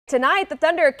Tonight, the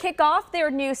Thunder kick off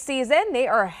their new season. They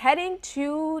are heading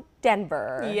to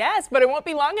Denver. Yes, but it won't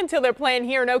be long until they're playing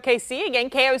here in OKC again.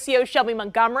 KOCO's Shelby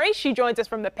Montgomery, she joins us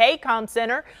from the Paycom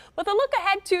Center with a look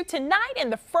ahead to tonight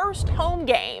and the first home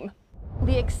game.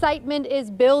 The excitement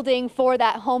is building for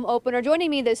that home opener.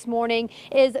 Joining me this morning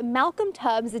is Malcolm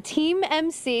Tubbs, the team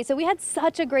MC. So we had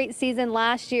such a great season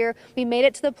last year. We made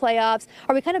it to the playoffs.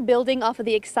 Are we kind of building off of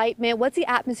the excitement? What's the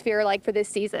atmosphere like for this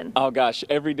season? Oh gosh,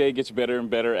 every day gets better and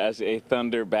better as a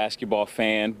Thunder basketball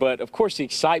fan. But of course, the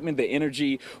excitement, the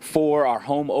energy for our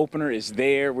home opener is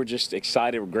there. We're just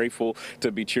excited. We're grateful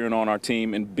to be cheering on our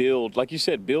team and build, like you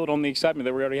said, build on the excitement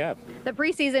that we already have. The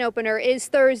preseason opener is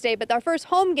Thursday, but our first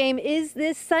home game is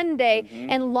this Sunday,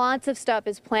 and lots of stuff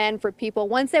is planned for people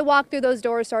once they walk through those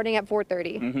doors starting at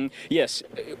 4:30. Yes,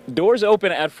 doors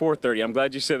open at 4:30. I'm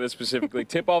glad you said that specifically.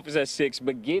 Tip-off is at 6,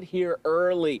 but get here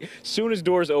early. Soon as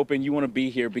doors open, you want to be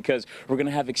here because we're going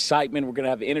to have excitement. We're going to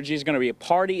have energy. It's going to be a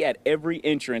party at every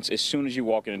entrance as soon as you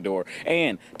walk in the door,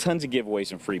 and tons of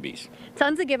giveaways and freebies.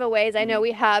 Tons of giveaways. I know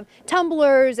we have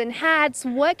tumblers and hats.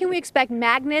 What can we expect?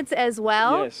 Magnets as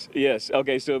well? Yes.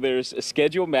 Okay, so there's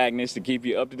scheduled magnets to keep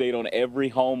you up to date on every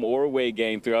home or away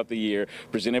game throughout the year,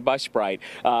 presented by Sprite.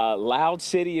 Loud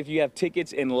City, if you have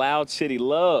tickets in Loud City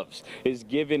Loves, is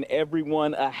giving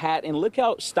everyone a hat, and look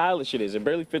how stylish it is. It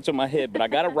barely fits on my head, but I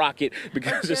gotta rock it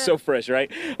because it's so fresh, right?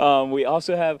 We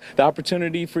also have the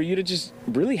opportunity for you to just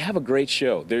really have a great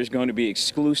show. There's going to be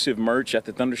exclusive merch at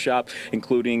the Thunder Shop,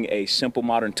 including a simple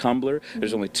modern tumbler.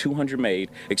 There's only 200 made,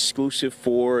 exclusive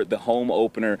for the home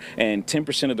opener, and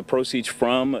 10% of the proceeds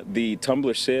from the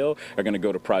tumbler sale are going to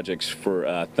go to projects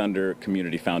for Thunder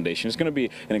Community Foundation. It's going to be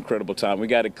an incredible time. We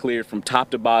got it cleared from top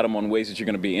to bottom on ways that you're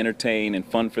going to be entertained and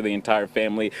fun for the entire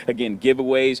family. Again,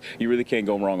 giveaways, you really can't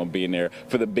go wrong on being there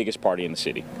for the biggest party in the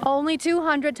city. Only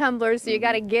 200 tumblers, so you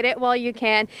got to get it while you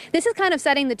can. This is kind of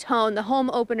setting the tone, the home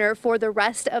opener for the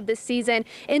rest of the season.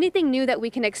 Anything new that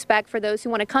we can expect for those who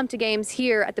want to come to games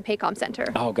here at the Paycom Center?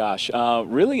 Oh gosh,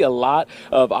 really a lot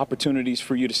of opportunities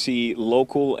for you to see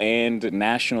local and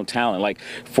national talent. Like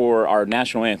for our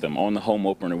national anthem on the home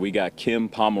opener, we got Kim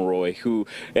Pomeroy, who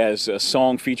has a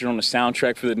song featured on the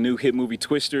soundtrack for the new hit movie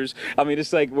Twisters. I mean,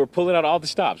 it's like we're pulling out all the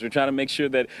stops. We're trying to make sure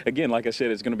that, again, like I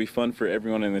said, it's going to be fun for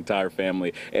everyone in the entire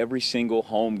family. Every single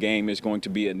home game is going to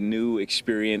be a new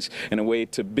experience and a way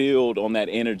to build on that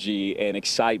energy and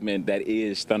excitement that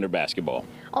is Thunder basketball.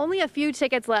 Only a few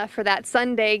tickets left for that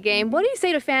Sunday game. What do you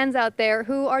say to fans out there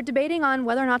who are debating on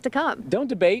whether or not to come? Don't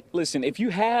debate. Listen, if you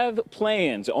have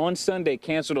plans on Sunday,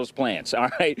 cancel those plans, all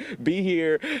right? Be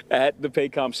here at the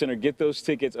Paycom Center. Get those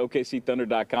tickets,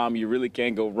 OKCThunder.com. You really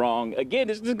can't go wrong. Again,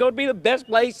 this is going to be the best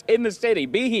place in the city.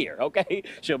 Be here, okay?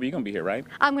 Shelby, you're going to be here, right?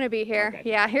 I'm going to be here. Okay.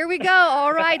 Yeah, here we go.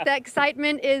 All right, the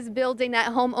excitement is building,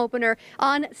 that home opener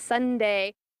on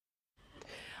Sunday.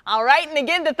 All right, and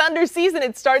again, the Thunder season,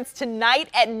 it starts tonight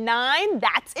at 9.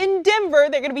 That's in Denver.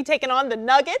 They're going to be taking on the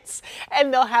Nuggets,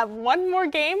 and they'll have one more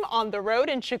game on the road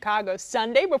in Chicago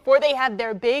Sunday before they have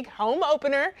their big home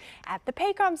opener at the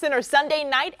Paycom Center Sunday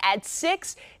night at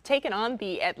 6, taking on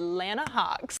the Atlanta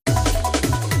Hawks.